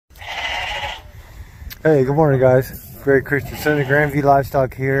Hey, good morning, guys. Greg Christensen of Grandview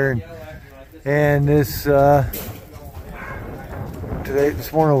Livestock here, and this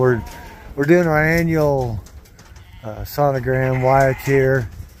morning we're doing our annual sonogram. Wyatt's here,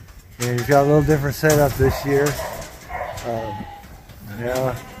 and he's got a little different setup this year.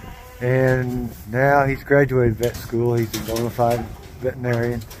 Now he's graduated vet school. He's a bona fide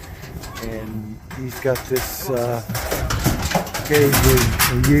veterinarian, and he's got this cage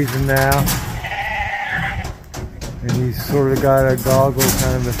we're using now. And he's sort of got a goggle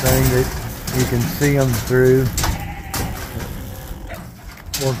kind of a thing that you can see them through.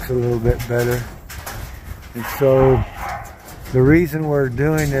 It works a little bit better. And so the reason we're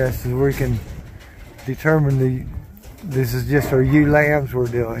doing this is we can determine this is just our ewe lambs we're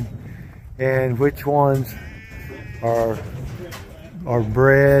doing, and which ones are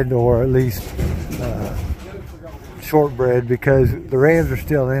bred, or at least short bred, because the rams are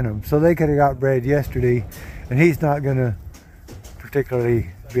still in them. So they could have got bred yesterday, and he's not going to particularly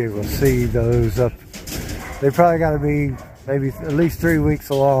be able to see those up. They probably got to be maybe at least 3 weeks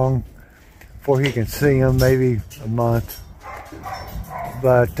along before he can see them, maybe a month.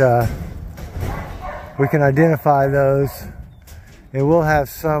 But we can identify those, and we'll have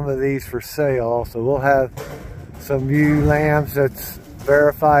some of these for sale also. We'll have some ewe lambs that's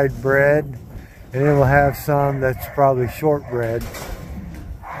verified bred, and then we'll have some that's probably short bred,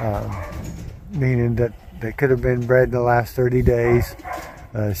 meaning that they could have been bred in the last 30 days.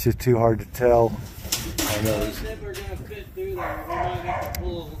 It's just too hard to tell on those. If we're going to fit through there, we might have to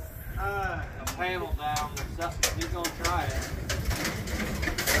pull a panel down or something. He's going to try it.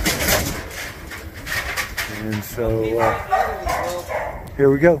 And so here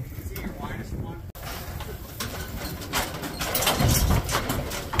we go.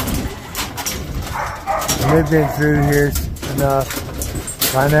 And they've been through here enough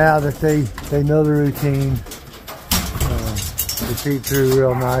by now that they know the routine. They feed through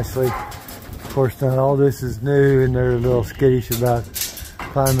real nicely. Of course, now all this is new, and they're a little skittish about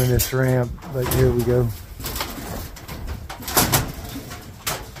climbing this ramp, but here we go.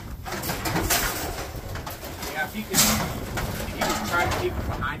 Yeah, if you can try to keep them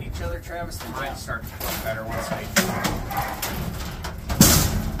behind each other, Travis, they might start to look better once they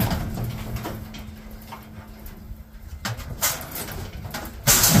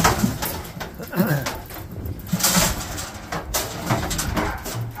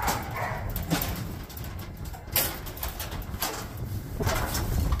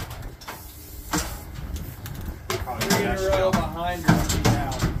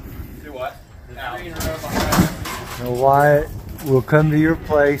Wyatt will come to your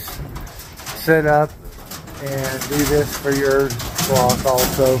place, set up, and do this for your flock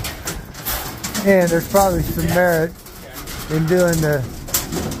also. And there's probably some merit in doing the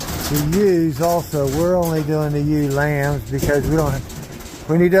ewes also. We're only doing the ewe lambs because we don't.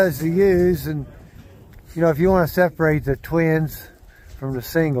 When he does the ewes, and you know, if you want to separate the twins from the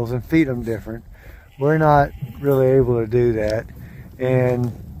singles and feed them different, we're not really able to do that.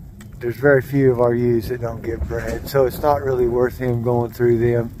 And there's very few of our ewes that don't get bred, so it's not really worth him going through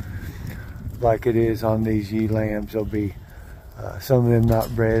them like it is on these ewe lambs. There'll be some of them not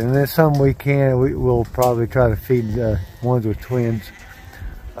bred, and then some we'll probably try to feed the ones with twins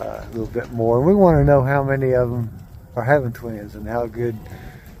a little bit more. And we want to know how many of them are having twins and how good,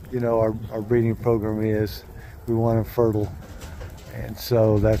 you know, our breeding program is. We want them fertile, and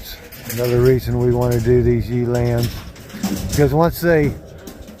so that's another reason we want to do these ewe lambs, because once they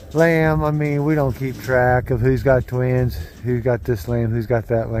lamb, I mean, we don't keep track of who's got twins, who's got this lamb, who's got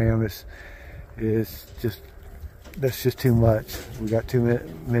that lamb. It's just, that's just too much. We got too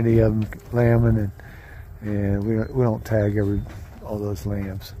many of them lambing, and we don't tag all those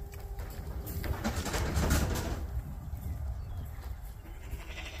lambs.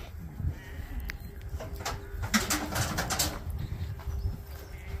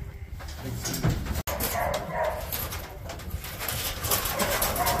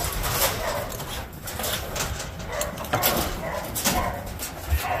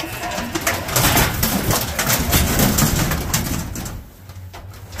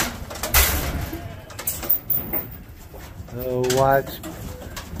 So Wyatt's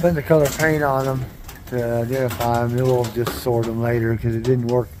putting the color paint on them to identify them. We'll just sort them later because it didn't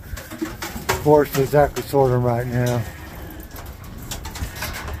work for us to exactly sort them right now.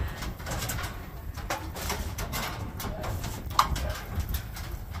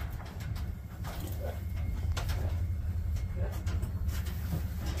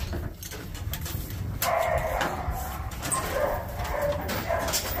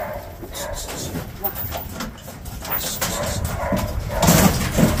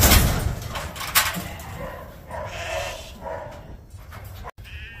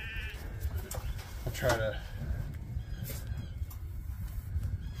 try to.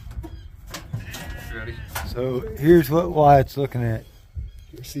 Ready? So here's what Wyatt's looking at.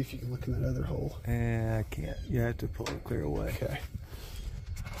 Let's see if you can look in that other hole. And I can't. You have to pull it clear away. Okay.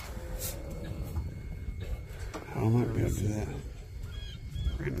 I might be able to do that.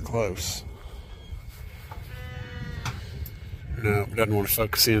 We're getting close. No, it doesn't want to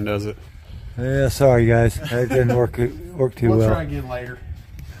focus in, does it? Yeah, sorry guys. That didn't work too well. We'll try again later.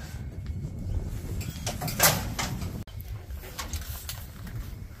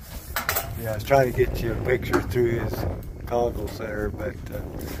 Yeah, I was trying to get you a picture through his goggles there, but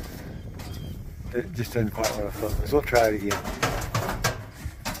it just doesn't quite want to focus. We'll try it again.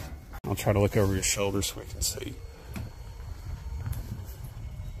 I'll try to look over your shoulder so we can see.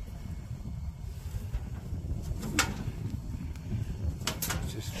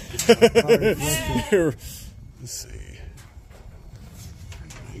 Here, let's see.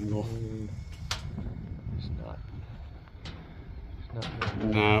 Angle.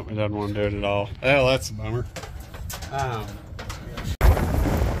 No, it doesn't want to do it at all. Oh, that's a bummer.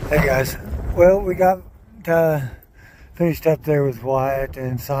 Hey guys, well we got finished up there with Wyatt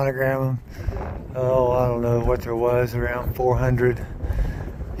and sonogram. Oh, I don't know what there was, around 400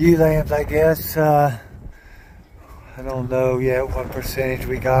 ewe lambs, I guess. I don't know yet what percentage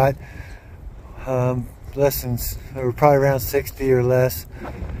we got. Less than, or probably around 60 or less,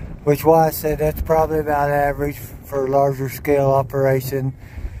 which Wyatt said that's probably about average for a larger scale operation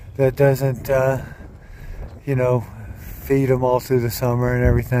that doesn't, you know, feed them all through the summer and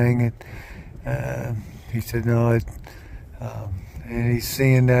everything. And he said no, and he's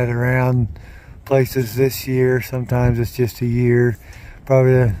seeing that around places this year. Sometimes it's just a year,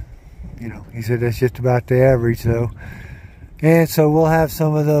 probably. You know, he said that's just about the average though. And so we'll have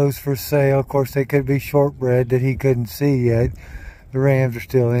some of those for sale. Of course, they could be shortbred that he couldn't see yet. The rams are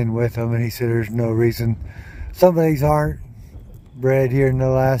still in with them, and he said there's no reason. Some of these aren't bred here in the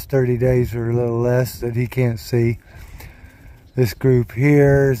last 30 days or a little less that he can't see. This group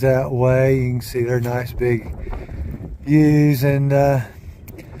here is that way. You can see they're nice big ewes and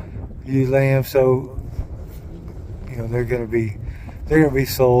ewe lambs. So, you know, they're going to be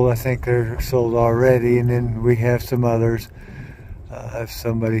sold. I think they're sold already, and then we have some others. If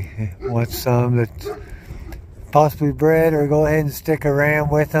somebody wants some that's possibly bred, or go ahead and stick a ram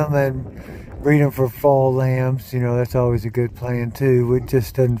with them and breed them for fall lambs, you know, that's always a good plan too. It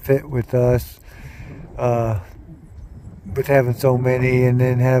just doesn't fit with us, with having so many, and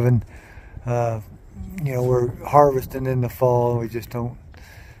then having, you know, we're harvesting in the fall, and we just don't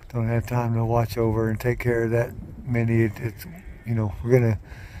have time to watch over and take care of that many. It's you know, we're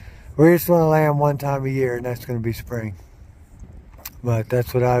just going to lamb one time a year, and that's going to be spring. But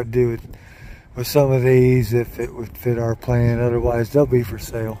that's what I would do with some of these if it would fit our plan. Otherwise, they'll be for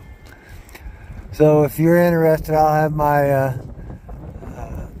sale. So if you're interested, I'll have my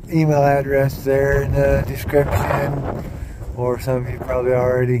email address there in the description, or some of you probably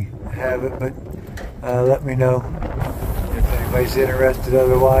already have it, but let me know if anybody's interested.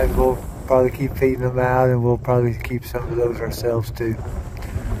 Otherwise, we'll probably keep feeding them out, and we'll probably keep some of those ourselves too.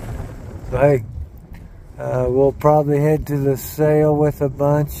 So hey, we'll probably head to the sale with a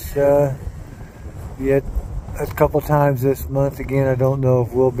bunch yet a couple times this month. Again, I don't know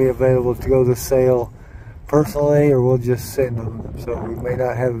if we'll be available to go to the sale personally, or we'll just send them, so we may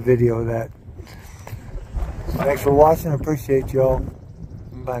not have a video of that. Thanks for watching. I appreciate y'all.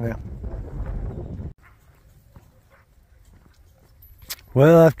 Bye now.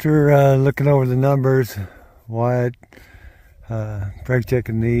 Well, after looking over the numbers, Wyatt, brake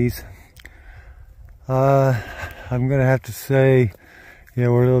checking these, I'm going to have to say, you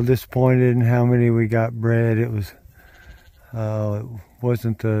know, we're a little disappointed in how many we got bred. It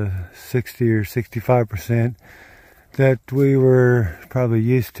wasn't the 60 or 65% that we were probably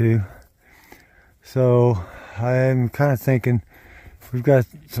used to. So I'm kind of thinking we've got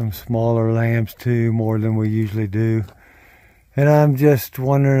some smaller lambs too, more than we usually do. And I'm just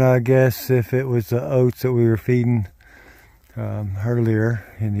wondering, I guess, if it was the oats that we were feeding earlier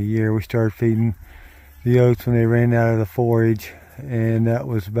in the year. We started feeding the oats when they ran out of the forage, and that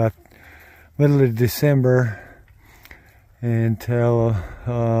was about middle of December until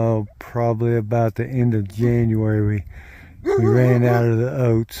probably about the end of January we ran out of the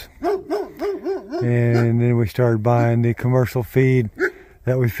oats. And then we started buying the commercial feed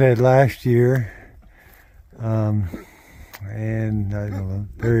that we fed last year. And I don't know,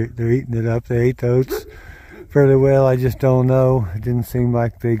 they're eating it up. They ate the oats fairly well. I just don't know. It didn't seem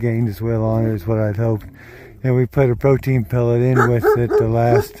like they gained as well on it as what I'd hoped. And we put a protein pellet in with it the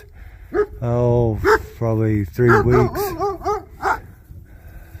last, probably 3 weeks.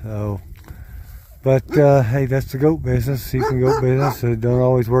 So But hey, that's the goat business, season goat business. It don't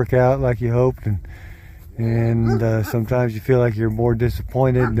always work out like you hoped, and sometimes you feel like you're more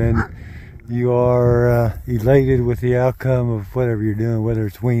disappointed than you are elated with the outcome of whatever you're doing, whether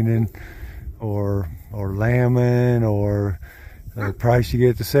it's weaning or lambing or the price you get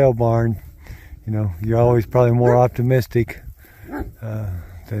at the sale barn. You know, you're always probably more optimistic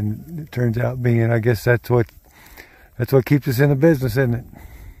than it turns out being. I guess that's what keeps us in the business, isn't it?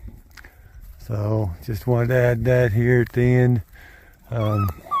 So just wanted to add that here at the end.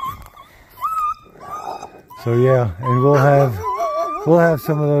 So yeah, and we'll have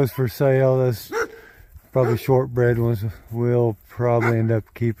some of those for sale. Those probably shortbred ones. We'll probably end up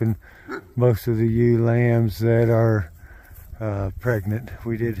keeping most of the ewe lambs that are pregnant.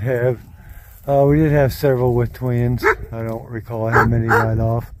 We did have several with twins. I don't recall how many right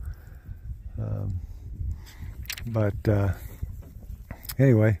off. But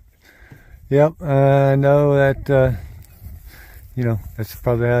anyway, yep, I know that you know, that's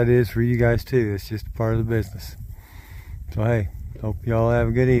probably how it is for you guys too. It's just part of the business. So hey, hope y'all have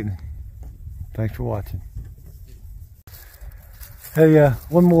a good evening. Thanks for watching. Hey,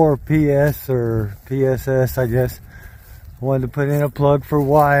 one more PS or PSS, I guess. I wanted to put in a plug for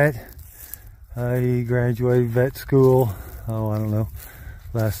Wyatt. He graduated vet school, oh, I don't know,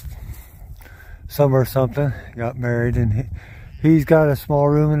 last summer or something. Got married, and he's got a small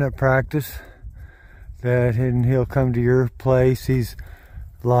room in that practice and he'll come to your place. He's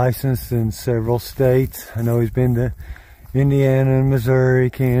licensed in several states. I know he's been to Indiana,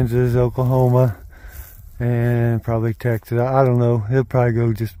 Missouri, Kansas, Oklahoma, and probably Texas. I don't know. He'll probably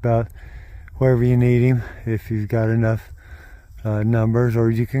go just about wherever you need him if you've got enough numbers,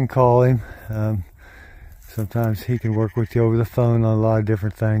 or you can call him. Sometimes he can work with you over the phone on a lot of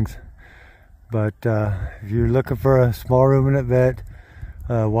different things. But if you're looking for a small ruminant vet,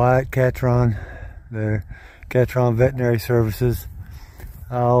 Wyatt Catron, the Catron Veterinary Services.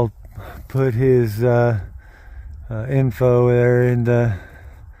 I'll put his info there in the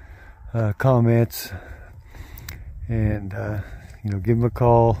comments, and you know, give him a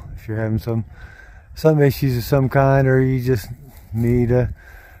call if you're having some issues of some kind, or you just need a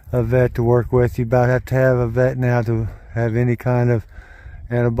vet to work with. You about have to have a vet now to have any kind of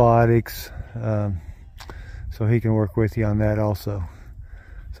antibiotics, so he can work with you on that also.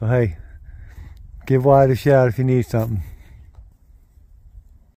 So hey, give Wyatt a shout if you need something.